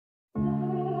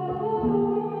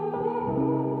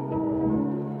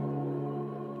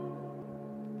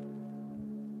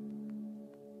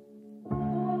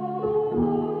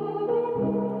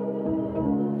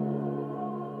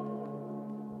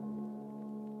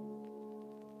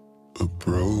A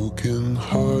broken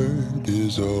heart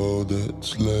is all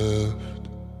that's left.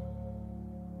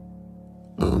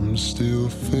 I'm still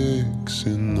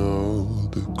fixing all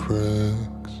the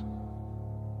cracks.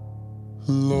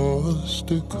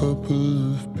 Lost a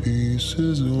couple of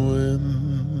pieces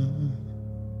when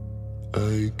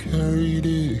I carried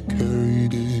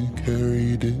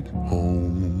it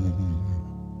home.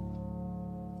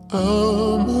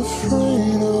 I'm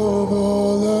afraid of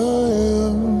all I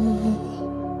am.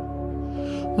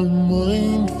 My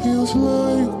mind feels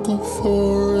like a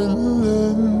foreign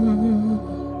land.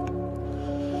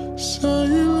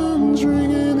 Silence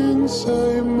ringing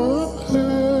inside my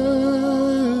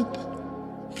head.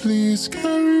 Please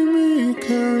carry me,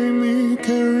 carry me,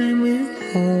 carry me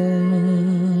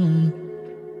home.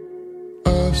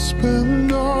 I've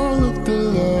spent all of the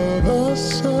love I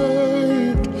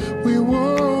saved. We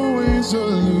were always a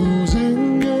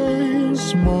losing game.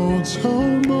 Small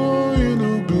town boy in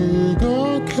a big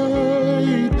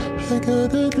arcade. I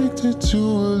got addicted to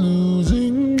a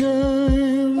losing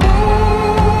game.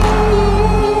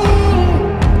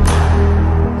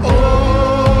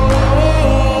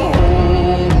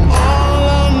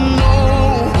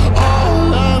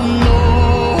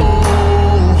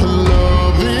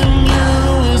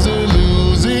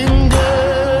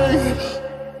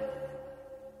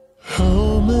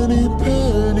 How many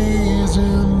pennies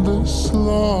in the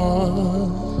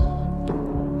slot?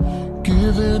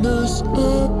 Giving us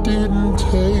up didn't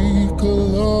take a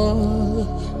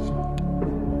lot.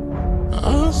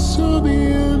 I saw the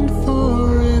end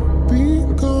for it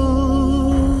begun.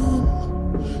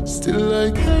 Still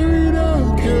I carried on.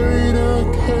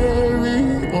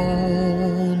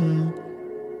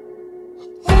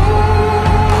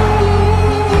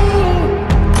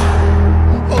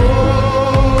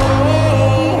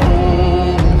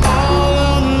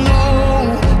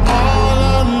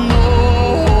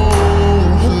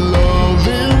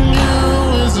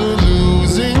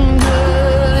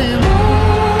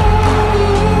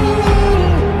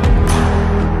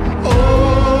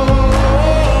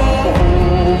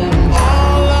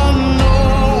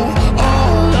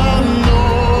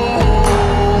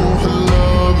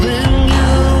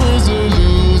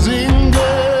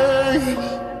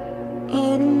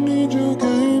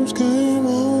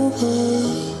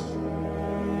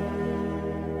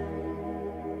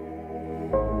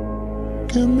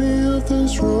 Get me off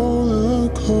this roller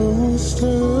coaster.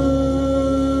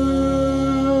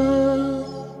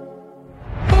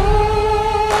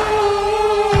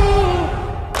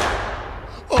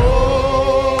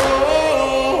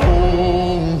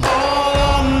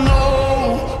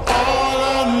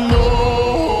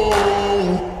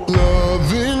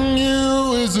 Loving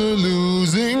you is a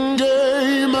losing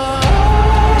game.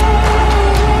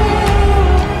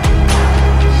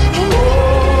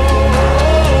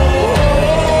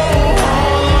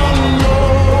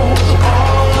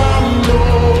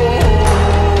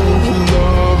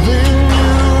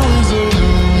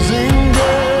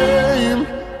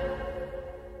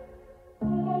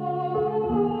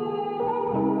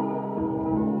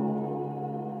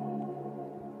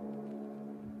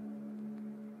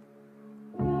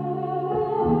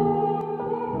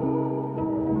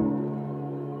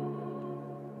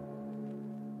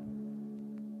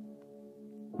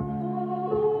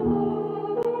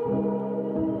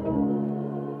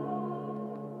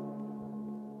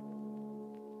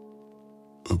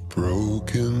 A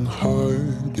broken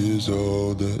heart is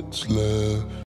all that's left.